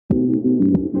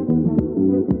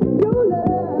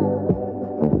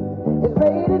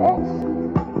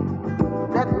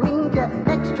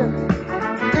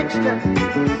They're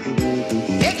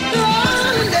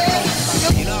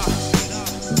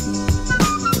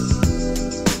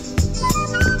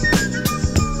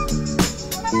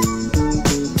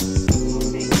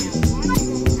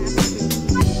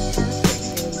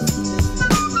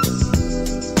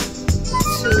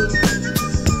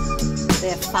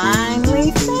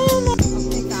finally finished.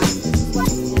 Okay guys, this is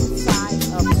what's inside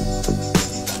of it.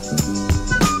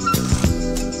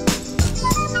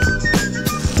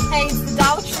 Hey, it's the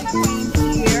Dollar Tree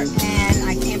Queen here, and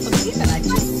I can't believe it. I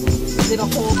just did a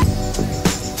whole...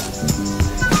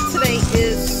 Today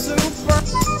is super...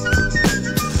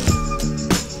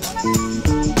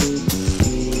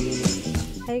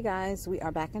 Hey guys, we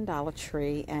are back in Dollar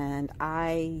Tree, and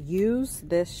I used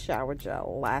this shower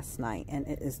gel last night, and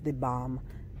it is thebomb.com.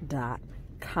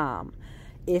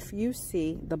 If you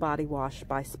see the body wash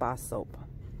by Spa Soap,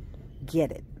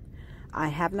 get it. I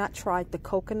have not tried the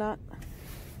coconut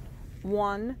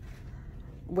one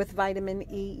with vitamin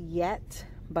E yet,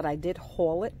 but I did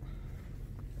haul it,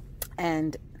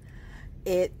 and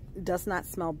it does not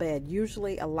smell bad.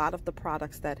 Usually a lot of the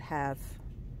products that have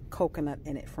coconut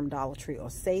in it from Dollar Tree, or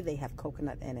say they have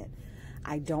coconut in it,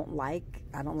 I don't like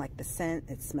the scent.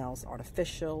 It smells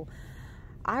artificial.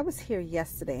 I was here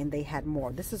yesterday and they had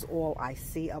more. This is all I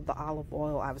see of the olive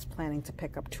oil. I was planning to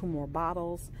pick up 2 more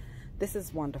bottles. This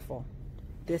is wonderful.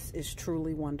 This is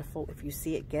truly wonderful. If you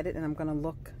see it, get it. And I'm going to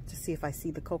look to see if I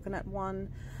see the coconut one.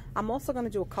 I'm also going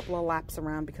to do a couple of laps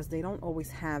around because they don't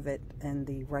always have it in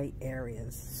the right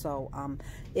areas. So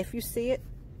if you see it,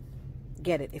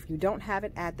 get it. If you don't have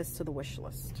it, add this to the wish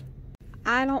list.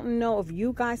 I don't know if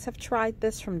you guys have tried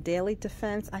this from Daily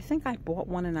Defense. I think I bought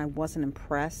one and I wasn't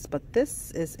impressed, but this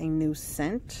is a new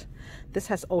scent. This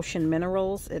has ocean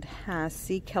minerals. It has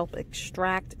sea kelp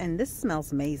extract, and this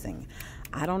smells amazing.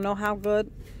 I don't know how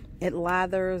good it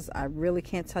lathers. I really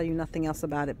can't tell you nothing else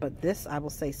about it, but this, I will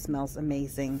say, smells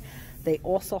amazing. They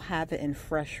also have it in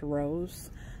fresh rose.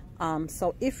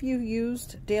 So if you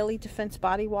used Daily Defense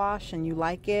body wash and you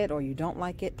like it or you don't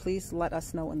like it, please let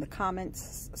us know in the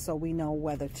comments so we know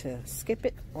whether to skip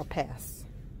it or pass.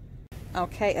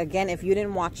 Okay, again, if you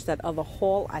didn't watch that other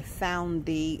haul, I found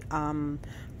the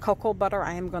cocoa butter.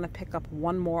 I am going to pick up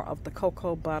 1 more of the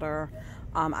cocoa butter.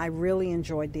 I really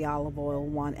enjoyed the olive oil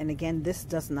one, and again, this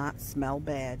does not smell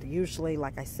bad. Usually,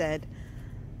 like I said,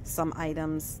 some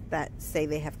items that say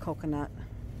they have coconut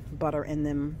butter in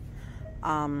them,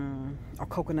 or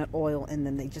coconut oil in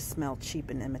them, they just smell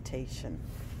cheap and imitation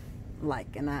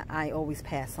and I always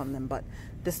pass on them, but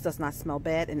this does not smell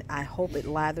bad, and I hope it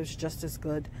lathers just as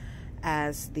good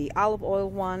as the olive oil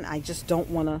one. I just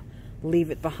don't want to leave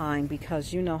it behind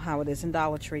because you know how it is in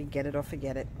Dollar Tree, get it or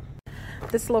forget it.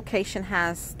 This location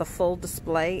has the full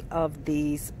display of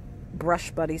these Brush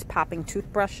Buddies popping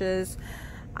toothbrushes.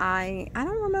 I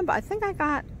don't remember, I think I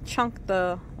got Chunk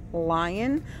the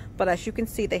lion, but as you can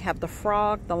see, they have the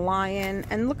frog, the lion,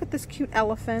 and look at this cute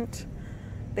elephant.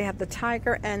 They have the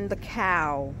tiger and the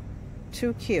cow.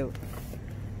 Too cute.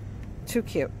 Too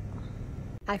cute.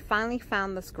 I finally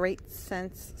found this Great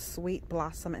Scents Sweet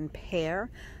Blossom and Pear.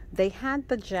 They had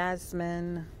the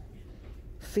Jasmine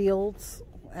Fields,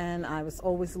 and I was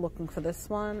always looking for this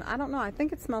one. I don't know, I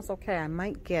think it smells okay. I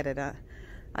might get it.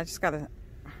 I just gotta,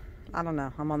 I don't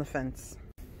know, I'm on the fence.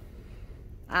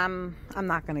 I'm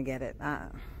not gonna get it.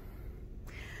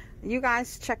 You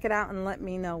guys check it out and let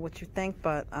me know what you think,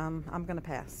 but I'm gonna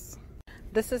pass.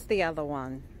 This is the other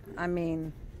one. I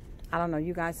mean, I don't know,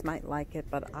 you guys might like it,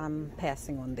 but I'm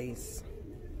passing on these.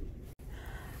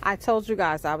 I told you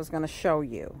guys I was gonna show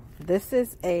you. This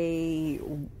is a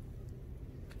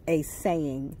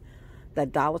saying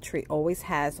that Dollar Tree always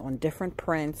has on different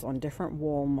prints, on different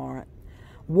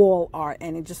wall art,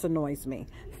 and it just annoys me.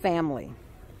 Family,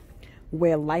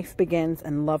 where life begins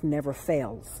and love never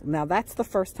fails. Now that's the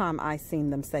first time I seen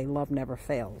them say love never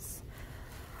fails.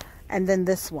 And then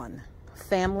this one,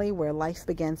 family, where life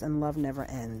begins and love never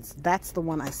ends. That's the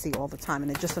one I see all the time,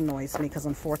 and it just annoys me because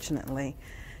unfortunately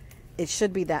it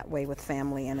should be that way with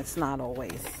family, and it's not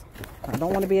always. I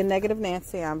don't want to be a negative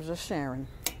Nancy, I'm just sharing.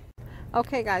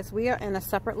 Okay guys, we are in a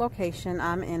separate location.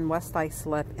 I'm in West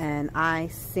Islip, and I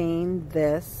seen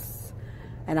this,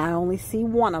 and I only see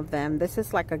one of them. This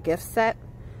is like a gift set.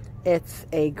 It's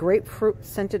a grapefruit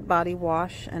scented body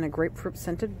wash and a grapefruit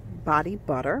scented body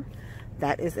butter.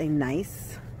 That is a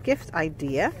nice gift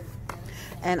idea.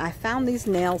 And I found these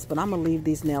nails, but I'm gonna leave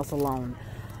these nails alone.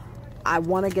 I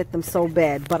want to get them so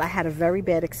bad, but I had a very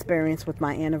bad experience with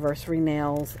my anniversary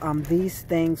nails. These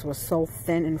things were so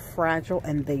thin and fragile,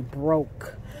 and they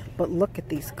broke. But look at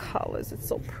these colors, it's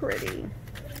so pretty.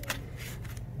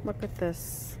 Look at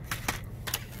this.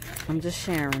 I'm just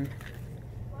sharing.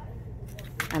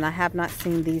 And I have not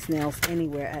seen these nails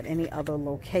anywhere at any other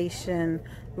location.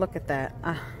 Look at that.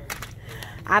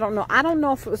 I don't know. I don't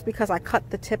know if it was because I cut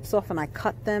the tips off and I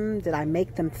cut them. Did I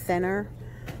make them thinner?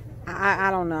 I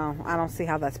don't know. I don't see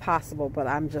how that's possible, but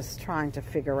I'm just trying to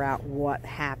figure out what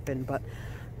happened. But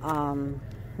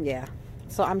yeah.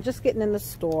 So I'm just getting in the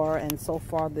store, and so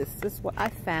far this is what I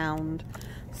found.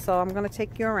 So I'm going to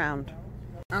take you around.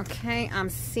 Okay, I'm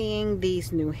seeing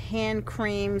these new hand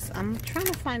creams. I'm trying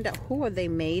to find out who are they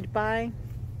made by.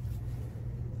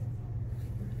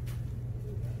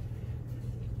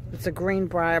 It's a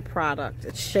Greenbrier product.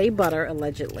 It's shea butter,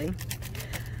 allegedly.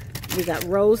 We got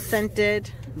rose scented,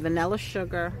 vanilla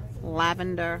sugar,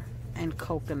 lavender, and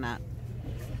coconut.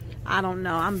 I don't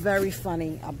know. I'm very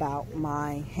funny about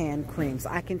my hand creams.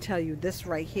 I can tell you this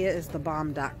right here is the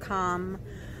Balm.com.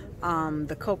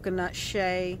 The coconut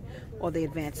shea or the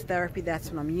advanced therapy, that's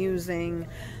what I'm using.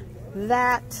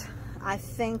 That, I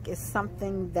think, is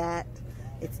something that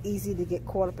it's easy to get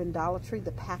caught up in Dollar Tree.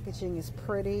 The packaging is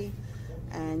pretty,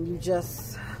 and you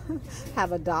just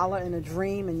have $1 in a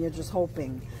dream, and you're just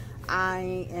hoping.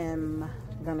 I am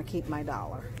gonna keep my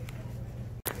 $1.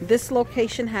 This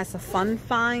location has a Fun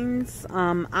Finds.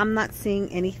 I'm not seeing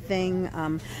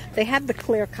anything. They have the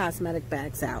clear cosmetic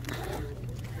bags out.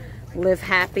 Live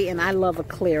Happy, and I love a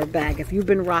clear bag. If you've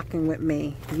been rocking with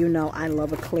me, you know I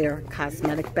love a clear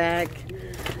cosmetic bag.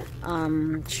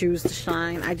 Choose to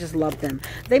Shine. I just love them.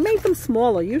 They made them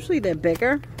smaller. Usually they're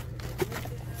bigger.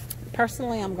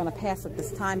 Personally, I'm going to pass it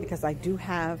this time because I do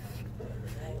have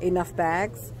enough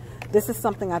bags. This is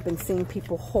something I've been seeing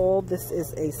people hold. This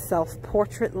is a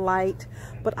self-portrait light,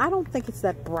 but I don't think it's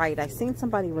that bright. I've seen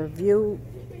somebody review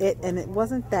it and it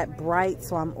wasn't that bright,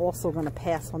 so I'm also going to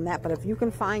pass on that. But if you can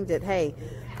find it, hey,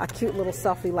 a cute little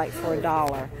selfie light for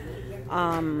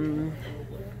 $1.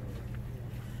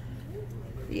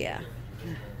 Yeah,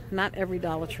 not every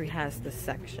Dollar Tree has this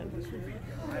section.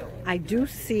 I do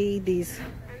see these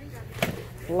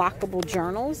lockable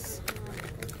journals,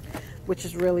 which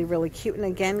is really, really cute. And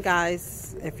again,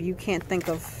 guys, if you can't think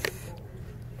of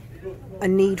a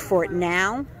need for it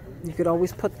now, you could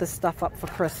always put this stuff up for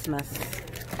Christmas.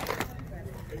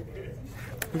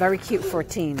 Very cute for a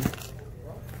teen.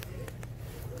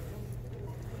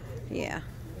 Yeah.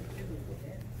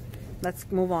 Let's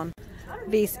move on.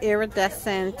 These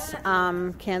iridescent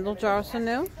candle jars are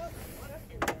new.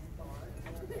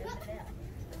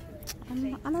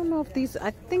 I don't know if these,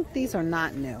 I think these are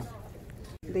not new.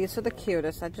 These are the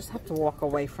cutest. I just have to walk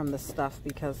away from this stuff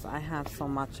because I have so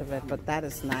much of it, but that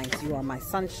is nice. You are my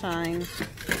sunshine.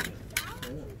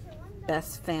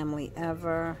 Best family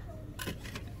ever.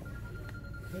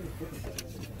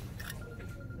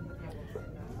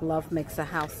 Love makes a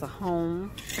house a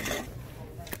home.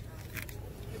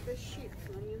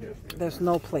 There's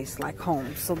no place like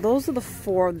home. So those are the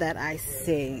 4 that I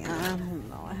see. I don't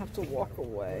know. I have to walk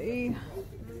away.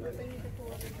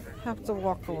 Have to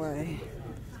walk away.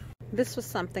 This was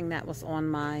something that was on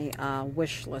my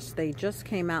wish list. They just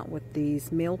came out with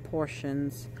these meal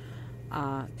portions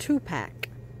 2-pack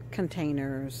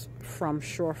containers from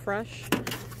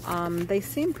SureFresh. They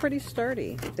seem pretty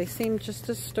sturdy. They seem just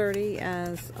as sturdy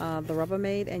as the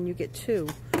Rubbermaid, and you get 2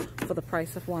 for the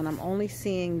price of 1. I'm only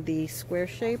seeing the square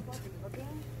shaped.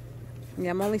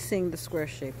 Yeah, I'm only seeing the square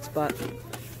shaped, but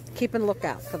keep a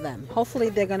lookout for them. Hopefully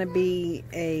they're going to be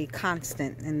a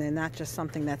constant and they're not just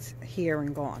something that's here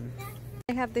and gone.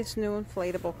 They have these new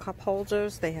inflatable cup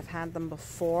holders. They have had them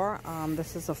before.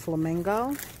 This is a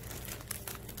flamingo.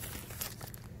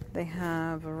 They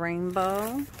have a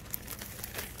rainbow.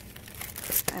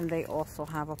 And they also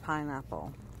have a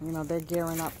pineapple. You know, they're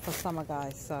gearing up for summer,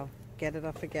 guys, so get it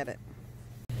or forget it.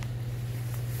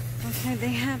 Okay, they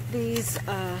have these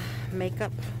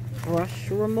makeup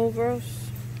brush removers.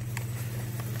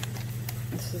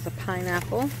 This is a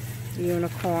pineapple,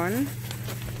 unicorn,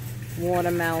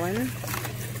 watermelon,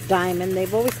 diamond.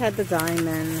 They've always had the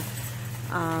diamond.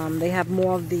 They have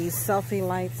more of these selfie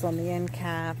lights on the end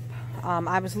cap.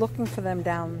 I was looking for them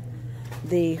down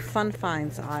the Fun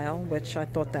Finds aisle, which I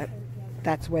thought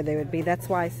that's where they would be. That's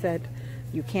why I said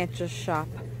you can't just shop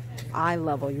eye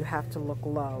level. You have to look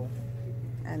low.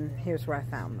 And here's where I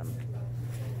found them.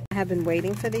 I have been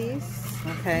waiting for these.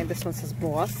 Okay, this one says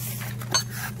Boss.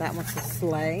 That one says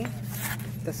Slay.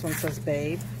 This one says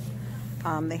Babe.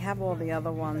 They have all the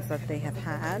other ones that they have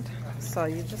had. So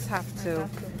you just have to,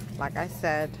 like I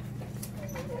said,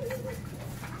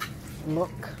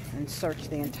 look and search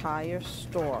the entire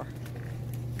store.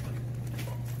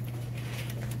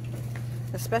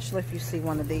 Especially if you see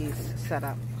one of these set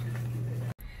up.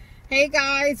 Hey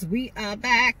guys, we are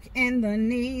back in the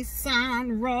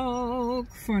Nissan Rogue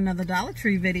for another Dollar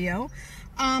Tree video.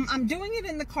 I'm doing it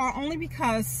in the car only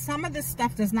because some of this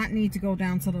stuff does not need to go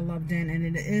down to the Loved In, and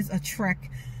it is a trick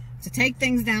to take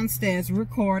things downstairs,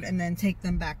 record, and then take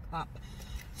them back up.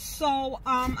 So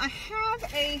I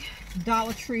have a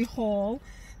Dollar Tree haul.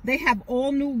 They have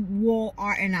all new wall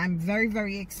art, and I'm very,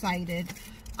 very excited.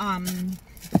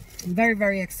 Very,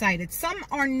 very excited. Some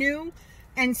are new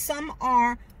and some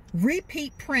are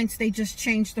repeat prints. They just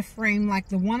changed the frame, like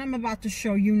the one I'm about to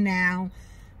show you now.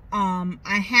 I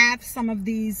have some of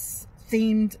these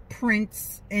themed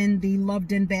prints in the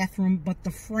Loved In bathroom, but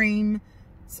the frames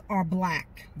are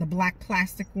black, the black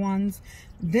plastic ones.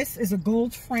 This is a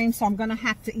gold frame, so I'm gonna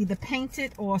have to either paint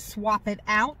it or swap it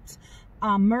out.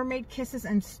 Mermaid Kisses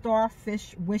and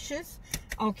Starfish Wishes.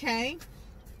 Okay,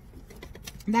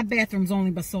 that bathroom's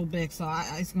only but so big, so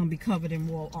it's gonna be covered in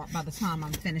wall art by the time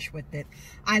I'm finished with it.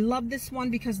 I love this one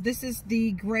because this is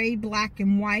the gray, black,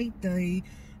 and white, the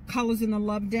colors in the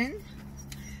Loved In,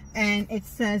 and it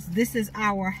says this is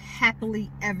our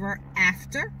happily ever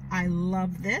after. I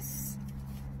love this.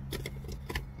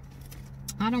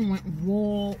 I don't want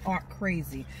wall art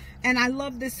crazy, and I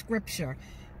love this scripture.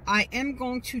 I am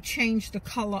going to change the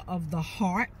color of the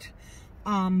heart,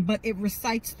 but it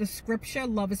recites the scripture: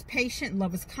 love is patient,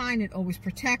 love is kind, it always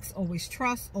protects, always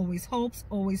trusts, always hopes,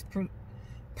 always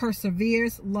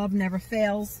perseveres, love never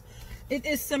fails. It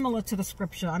is similar to the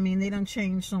scripture. I mean, they don't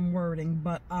change some wording,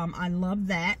 but I love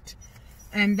that.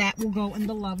 And that will go in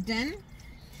the Loved In.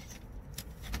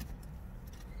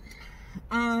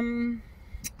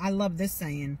 I love this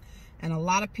saying. And a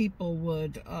lot of people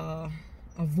would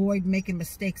avoid making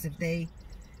mistakes if they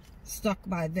stuck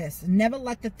by this. Never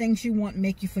let the things you want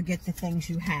make you forget the things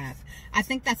you have. I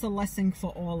think that's a lesson for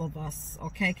all of us,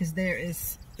 okay? Because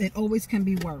it always can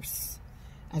be worse.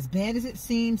 As bad as it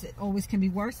seems, it always can be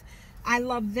worse. I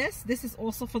love this. This is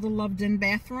also for the Loved In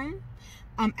bathroom.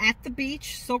 At the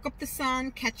beach, soak up the sun,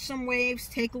 catch some waves,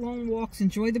 take long walks,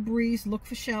 enjoy the breeze, look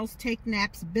for shells, take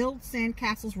naps, build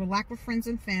sandcastles, relax with friends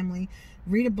and family,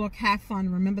 read a book, have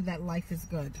fun, remember that life is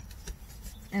good.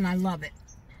 And I love it.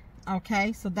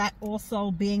 Okay, so that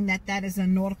also being that is a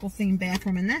nautical themed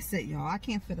bathroom, and that's it, y'all. I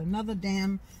can't fit another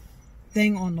damn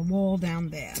thing on the wall down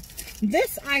there.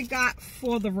 This I got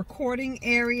for the recording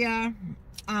area.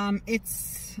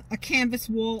 It's a canvas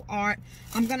wall art.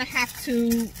 I'm gonna have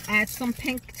to add some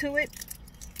pink to it.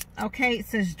 Okay, it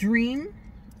says dream.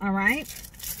 All right,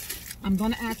 I'm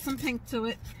gonna add some pink to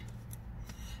it.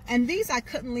 And these I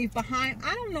couldn't leave behind.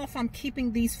 I don't know if I'm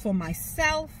keeping these for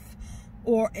myself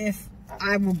or if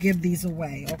I will give these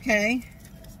away. Okay,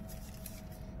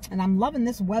 and I'm loving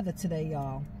this weather today,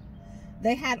 y'all.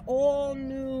 They had all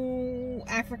new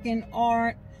African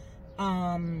art,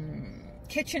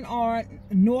 kitchen art,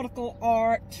 nautical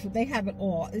art. They have it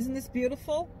all. Isn't this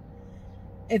beautiful?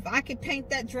 If I could paint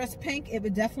that dress pink, it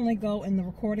would definitely go in the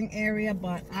recording area,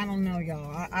 but I don't know,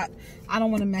 y'all. I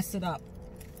don't want to mess it up.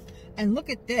 And look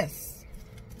at this.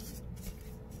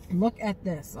 Look at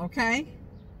this, okay?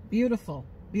 Beautiful,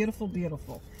 beautiful,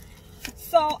 beautiful.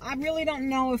 So I really don't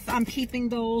know if I'm keeping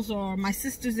those, or my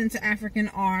sister's into African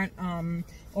art, or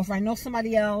if I know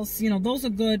somebody else. You know, those are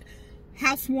good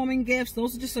housewarming gifts.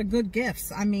 Those just are good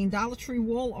gifts. I mean, Dollar Tree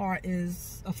wall art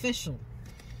is official.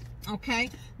 Okay,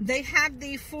 they have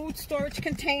the food storage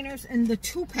containers in the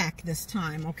 2-pack this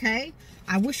time. Okay,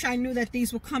 I wish I knew that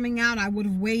these were coming out. I would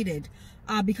have waited,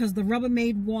 because the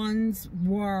Rubbermaid ones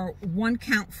were 1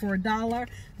 count for $1.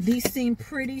 These seem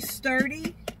pretty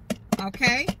sturdy.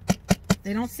 Okay,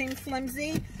 they don't seem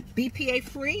flimsy. BPA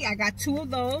free. I got 2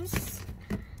 of those.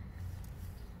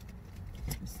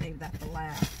 Let's save that for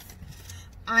last.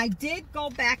 I did go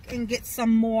back and get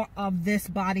some more of this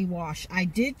body wash. I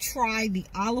did try the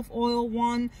olive oil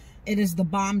one. It is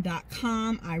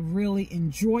thebomb.com. I really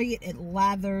enjoy it. It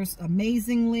lathers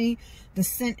amazingly. The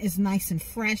scent is nice and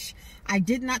fresh. I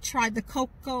did not try the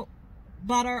cocoa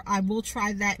butter. I will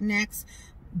try that next.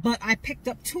 But I picked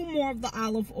up 2 more of the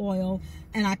olive oil,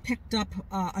 and I picked up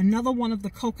another one of the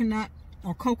coconut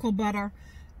or cocoa butter.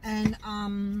 And I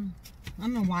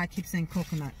don't know why I keep saying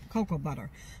cocoa butter.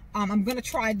 I'm going to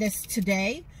try this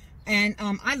today, and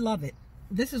I love it.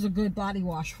 This is a good body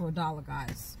wash for $1,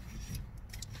 guys.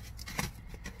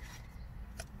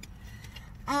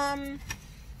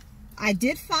 I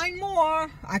did find more.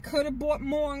 I could have bought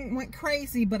more and went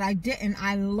crazy, but I didn't.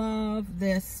 I love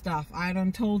this stuff. I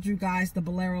done told you guys the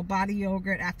Bolero body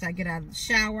yogurt after I get out of the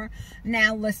shower.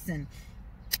 Now listen,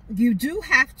 you do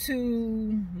have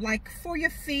to, like for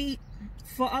your feet,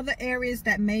 for other areas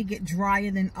that may get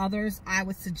drier than others, I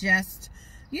would suggest,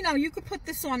 you know, you could put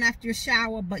this on after your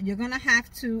shower, but you're going to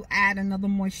have to add another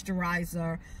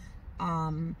moisturizer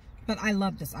But I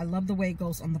love this. I love the way it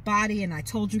goes on the body. And I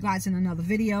told you guys in another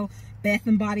video, Bath &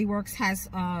 Body Works has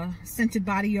scented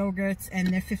body yogurts, and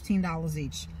they're $15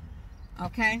 each.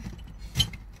 Okay.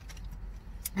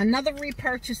 Another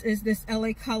repurchase is this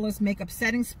LA Colors makeup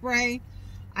setting spray.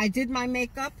 I did my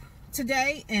makeup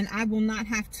today, and I will not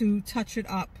have to touch it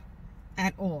up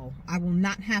at all. I will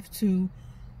not have to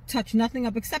touch nothing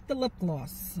up except the lip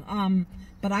gloss.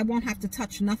 But I won't have to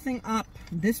touch nothing up.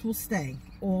 This will stay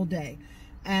all day.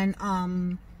 And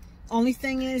only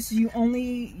thing is you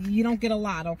don't get a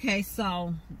lot, okay?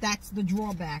 So that's the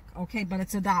drawback, okay? But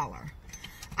it's $1.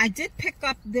 I did pick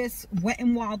up this Wet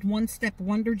n Wild One Step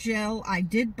Wonder Gel. I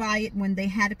did buy it when they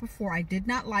had it before. I did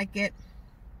not like it.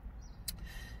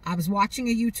 I was watching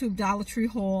a YouTube Dollar Tree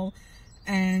haul,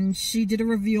 and she did a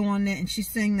review on it, and she's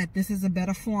saying that this is a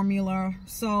better formula.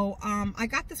 So I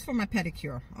got this for my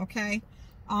pedicure, okay?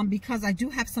 Because I do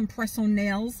have some press-on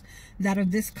nails that are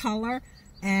this color,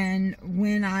 and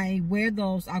when I wear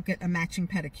those, I'll get a matching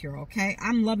pedicure, okay?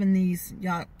 I'm loving these.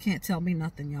 Y'all can't tell me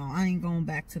nothing, y'all. I ain't going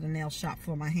back to the nail shop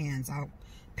for my hands.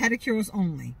 Pedicures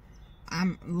only.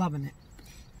 I'm loving it.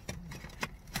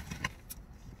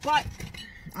 But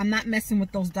I'm not messing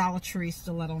with those Dollar Tree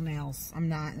stiletto nails. I'm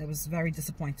not. It was very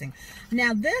disappointing.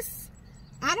 Now this,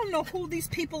 I don't know who these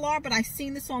people are, but I've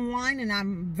seen this online, and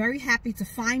I'm very happy to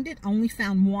find it. I only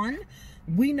found one.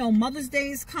 We know Mother's Day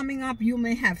is coming up. You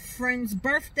may have friends'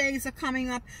 birthdays are coming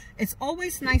up. It's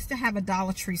always nice to have a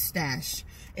Dollar Tree stash.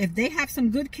 If they have some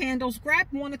good candles, grab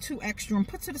 1 or 2 extra and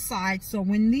put to the side, so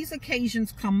when these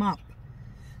occasions come up,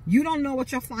 you don't know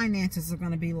what your finances are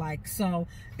going to be like. So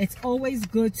it's always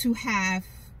good to have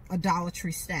a Dollar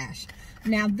Tree stash.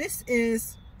 Now this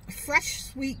is Fresh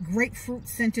Sweet Grapefruit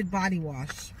Scented Body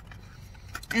Wash.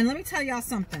 And let me tell y'all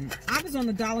something. I was on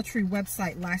the Dollar Tree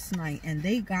website last night, and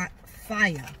they got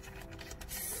fire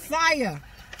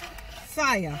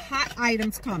hot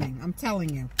items coming. I'm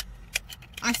telling you.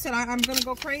 I said I'm gonna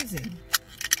go crazy.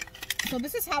 So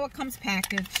this is how it comes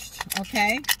packaged,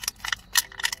 okay?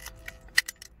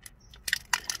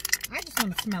 I just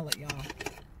want to smell it, y'all.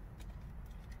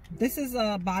 This is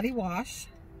a body wash.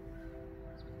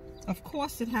 Of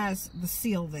course it has the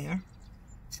seal there,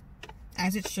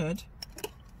 as it should.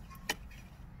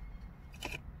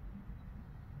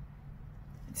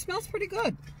 It smells pretty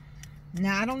good.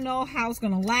 Now, I don't know how it's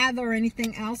going to lather or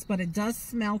anything else, but it does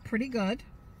smell pretty good.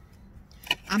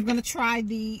 I'm going to try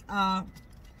the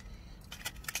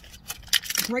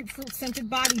grapefruit scented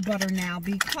body butter now,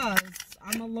 because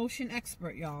I'm a lotion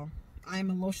expert, y'all. I am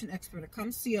a lotion expert. It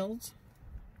comes sealed.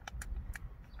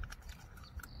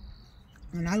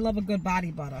 And I love a good body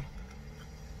butter.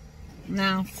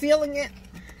 Now, feeling it.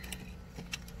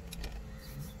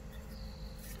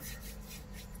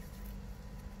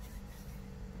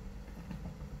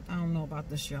 I don't know about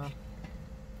this, y'all.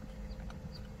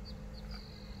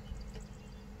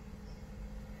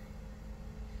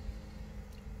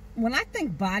 When I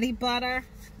think body butter,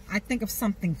 I think of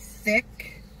something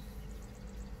thick.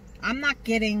 I'm not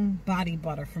getting body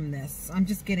butter from this. I'm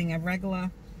just getting a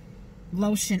regular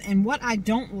lotion. And what I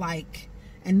don't like,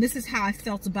 and this is how I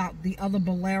felt about the other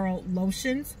Bolero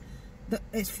lotions,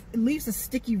 it leaves a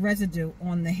sticky residue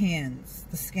on the hands,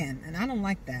 the skin, and I don't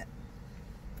like that.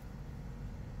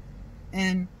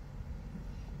 And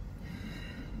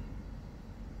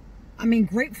I mean,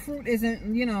 grapefruit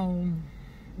isn't, you know,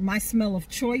 my smell of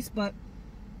choice, but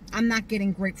I'm not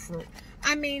getting grapefruit.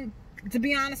 I mean, to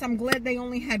be honest, I'm glad they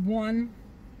only had one,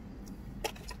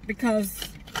 because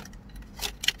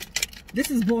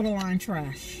this is borderline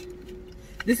trash.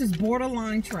 This is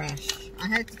borderline trash. I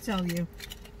had to tell you.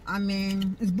 I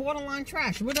mean, it's borderline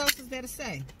trash. What else is there to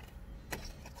say?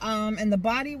 And the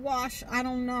body wash, I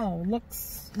don't know,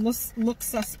 looks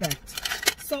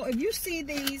suspect. So if you see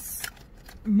these,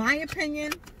 my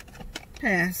opinion,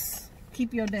 pass.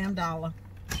 Keep your damn dollar.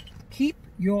 Keep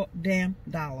your damn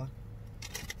dollar.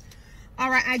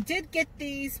 Alright, I did get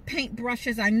these paint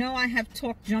brushes. I know I have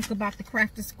talked junk about the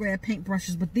Crafted Square paint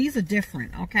brushes, but these are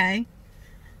different, okay?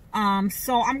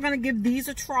 So I'm going to give these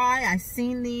a try. I've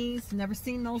seen these, never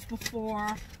seen those before.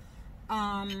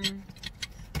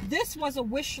 This was a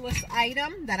wish list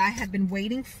item that I had been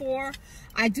waiting for.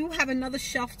 I do have another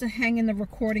shelf to hang in the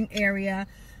recording area.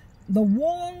 The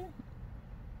wall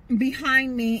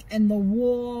behind me and the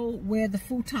wall where the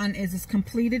futon is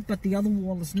completed, but the other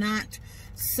wall is not.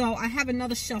 So I have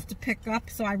another shelf to pick up.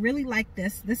 So I really like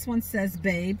this. This one says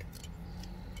babe,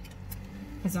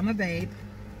 because I'm a babe.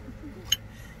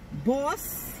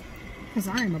 Boss, because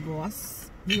I am a boss.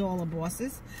 We all are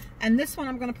bosses. And this one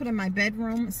I'm going to put in my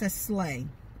bedroom. It says slay.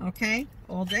 Okay,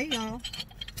 all day, y'all.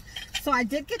 So I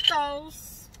did get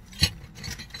those.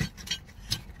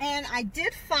 And I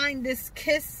did find this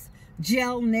Kiss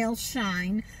Gel Nail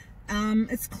Shine.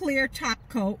 It's clear top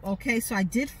coat, okay? So I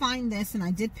did find this and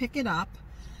I did pick it up.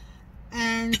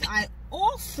 And I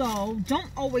also don't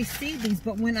always see these,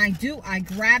 but when I do, I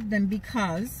grab them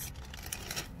because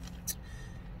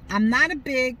I'm not a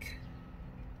big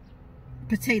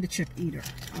potato chip eater,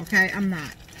 okay? I'm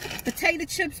not. Potato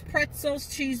chips,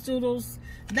 pretzels, cheese doodles,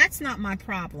 that's not my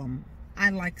problem. I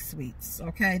like sweets,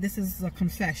 okay? This is a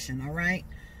confession, all right?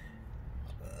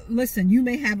 Listen, you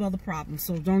may have other problems,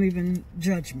 so don't even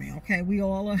judge me, okay? We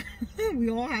all are, we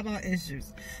all have our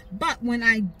issues. But when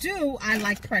I do, I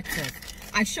like pretzels.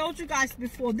 I showed you guys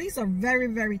before, these are very,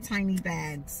 very tiny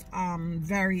bags. I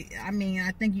mean,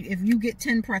 I think if you get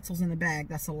 10 pretzels in a bag,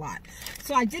 that's a lot.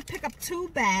 So I did pick up 2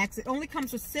 bags. It only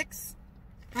comes with 6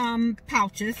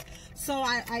 pouches. So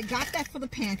I got that for the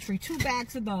pantry, 2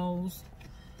 bags of those.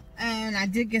 And I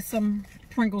did get some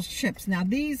Pringles chips. Now,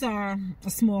 these are a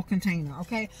small container,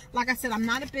 okay? Like I said, I'm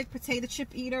not a big potato chip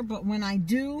eater, but when I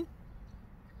do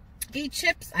eat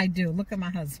chips, I do. Look at my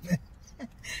husband.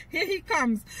 Here he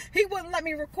comes. He wouldn't let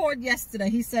me record yesterday.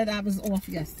 He said I was off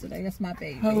yesterday. That's my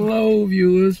baby. Hello,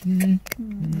 viewers.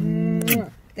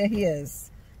 There he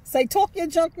is. Say, talk your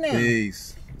junk now.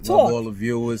 Peace. Talk. Love all the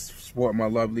viewers. Support my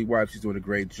lovely wife. She's doing a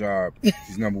great job.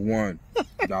 She's #1.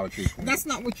 Dollar Tree Queen. That's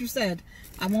not what you said.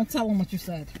 I won't tell him what you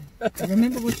said.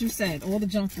 Remember what you said. All the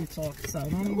junk you talked. So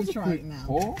don't even try it now.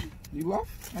 Paul, you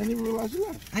left? I didn't even realize you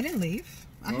left. I didn't leave.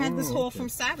 I had this haul from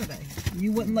Saturday.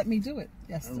 You wouldn't let me do it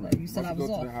yesterday. You said I was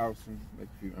go off. to the house and make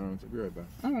a few errands. I'll be right back.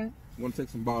 All right. I want to take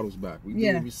some bottles back. We do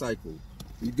Yeah. recycle.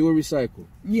 We do a recycle.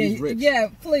 Yeah, She's rich. yeah,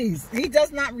 please. He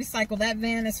does not recycle. That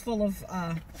van is full of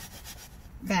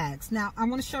bags. Now, I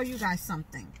want to show you guys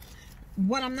something.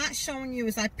 What I'm not showing you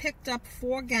is I picked up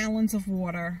 4 gallons of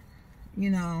water, you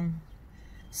know,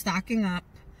 stocking up.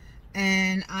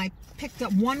 And I picked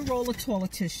up 1 roll of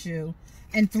toilet tissue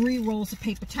and 3 rolls of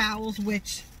paper towels,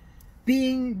 which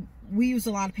we use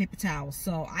a lot of paper towels.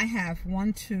 So I have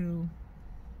 4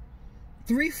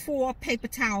 paper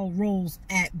towel rolls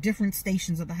at different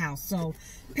stations of the house. So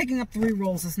picking up 3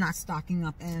 rolls is not stocking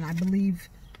up. And I believe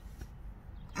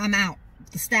I'm out.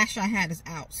 The stash I had is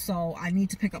out. So I need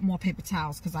to pick up more paper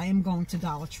towels because I am going to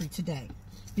Dollar Tree today,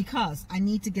 because I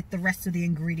need to get the rest of the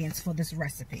ingredients for this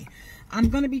recipe. I'm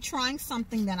going to be trying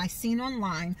something that I seen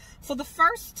online. For the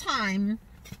first time,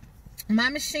 my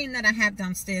machine that I have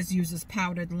downstairs uses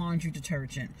powdered laundry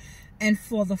detergent. And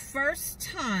for the first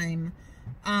time,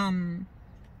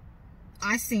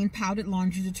 I seen powdered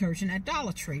laundry detergent at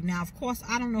Dollar Tree. Now, of course,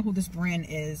 I don't know who this brand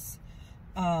is.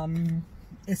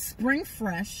 It's Spring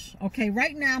Fresh. Okay,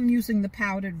 right now I'm using the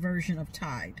powdered version of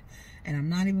Tide. And I'm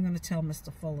not even going to tell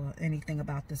Mr. Fuller anything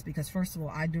about this because, first of all,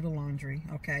 I do the laundry,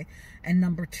 okay? And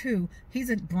number 2, he's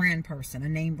a brand person, a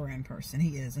name brand person.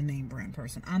 He is a name brand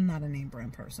person. I'm not a name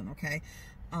brand person, okay?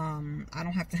 I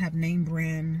don't have to have name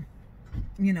brand,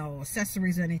 you know,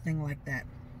 accessories or anything like that.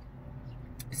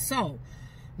 So,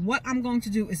 what I'm going to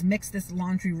do is mix this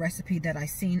laundry recipe that I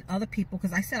seen other people,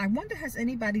 because I said, I wonder has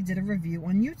anybody did a review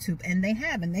on YouTube? And they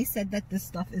have, and they said that this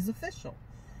stuff is official.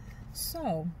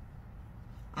 So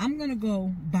I'm going to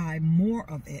go buy more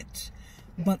of it.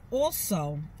 But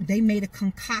also, they made a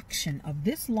concoction of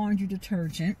this laundry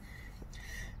detergent.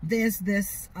 There's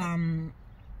this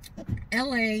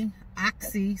LA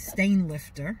Oxy Stain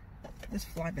Lifter. This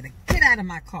fly better get out of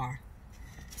my car.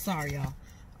 Sorry, y'all.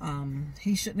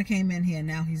 He shouldn't have came in here.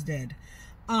 Now he's dead.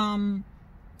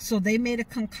 So they made a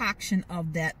concoction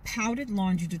of that powdered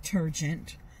laundry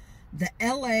detergent, the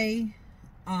LA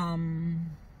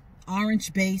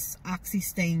Orange Base Oxy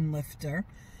Stain Lifter,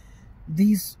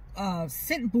 these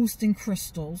scent boosting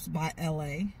crystals by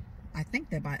LA. I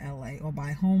think they're by LA or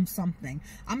by Home something.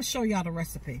 I'm gonna show y'all the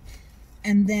recipe.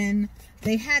 And then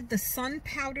they had the sun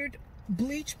powdered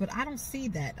bleach, but I don't see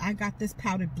that. I got this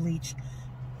powdered bleach.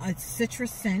 It's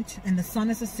citrus scent, and the sun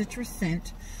is a citrus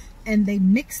scent, and they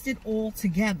mixed it all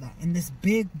together in this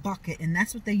big bucket, and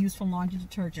that's what they use for laundry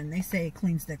detergent. They say it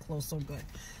cleans their clothes so good.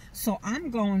 So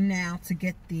I'm going now to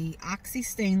get the Oxy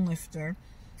Stain Lifter,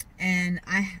 and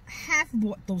I have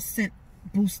bought those scent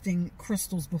boosting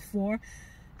crystals before.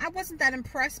 I wasn't that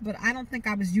impressed, but I don't think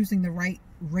I was using the right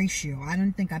ratio. I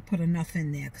don't think I put enough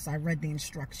in there because I read the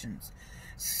instructions.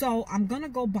 So I'm gonna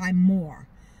go buy more.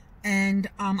 And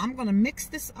I'm going to mix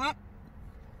this up,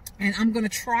 and I'm going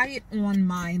to try it on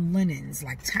my linens,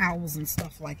 like towels and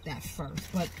stuff like that first.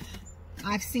 But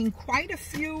I've seen quite a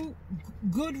few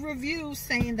good reviews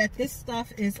saying that this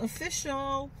stuff is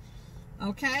official,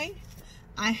 okay?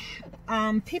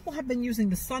 People have been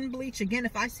using the sun bleach. Again,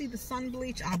 if I see the sun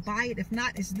bleach, I'll buy it. If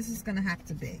not, this is going to have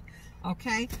to be,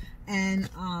 okay? And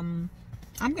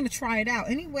I'm going to try it out.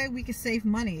 Any way we can save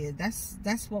money, that's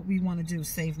what we want to do,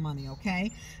 save money,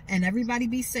 okay? And everybody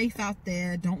be safe out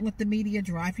there. Don't let the media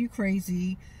drive you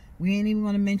crazy. We ain't even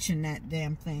going to mention that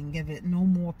damn thing. Give it no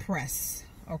more press,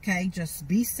 okay? Just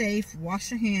be safe, wash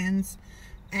your hands,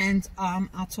 and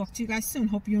I'll talk to you guys soon.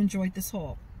 Hope you enjoyed this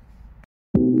haul.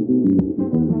 Your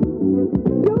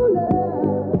love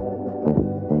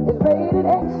is rated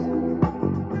X.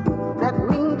 That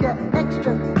means you're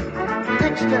extra,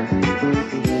 extra.